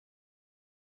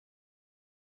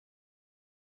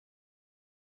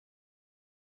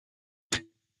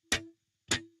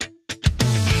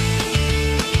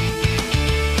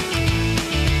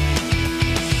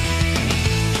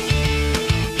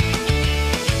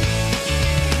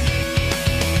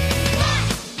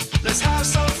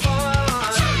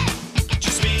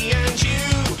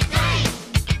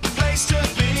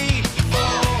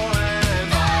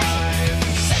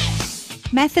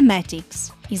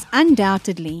Mathematics is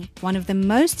undoubtedly one of the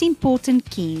most important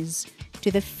keys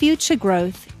to the future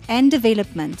growth and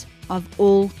development of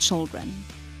all children.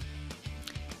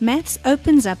 Maths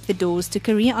opens up the doors to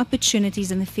career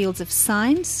opportunities in the fields of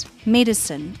science,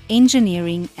 medicine,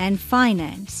 engineering, and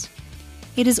finance.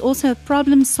 It is also a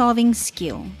problem-solving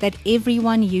skill that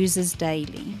everyone uses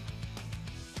daily.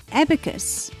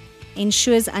 Abacus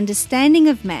ensures understanding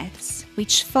of maths,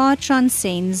 which far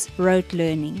transcends rote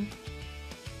learning.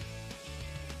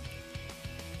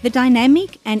 The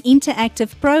dynamic and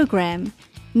interactive program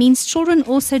means children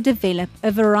also develop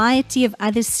a variety of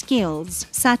other skills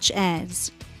such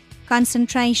as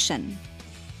concentration,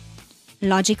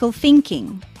 logical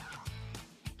thinking,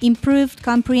 improved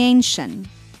comprehension,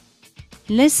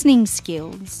 listening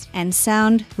skills and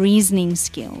sound reasoning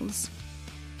skills,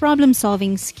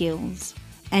 problem-solving skills,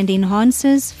 and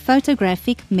enhances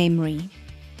photographic memory.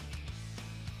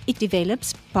 It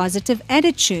develops positive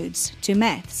attitudes to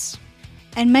maths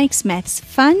and makes maths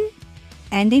fun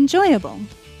and enjoyable.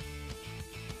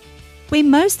 Where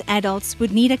most adults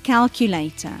would need a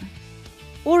calculator,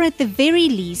 or at the very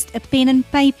least a pen and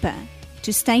paper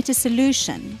to state a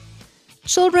solution,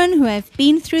 children who have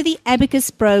been through the Abacus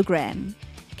program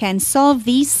can solve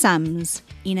these sums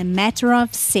in a matter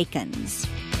of seconds.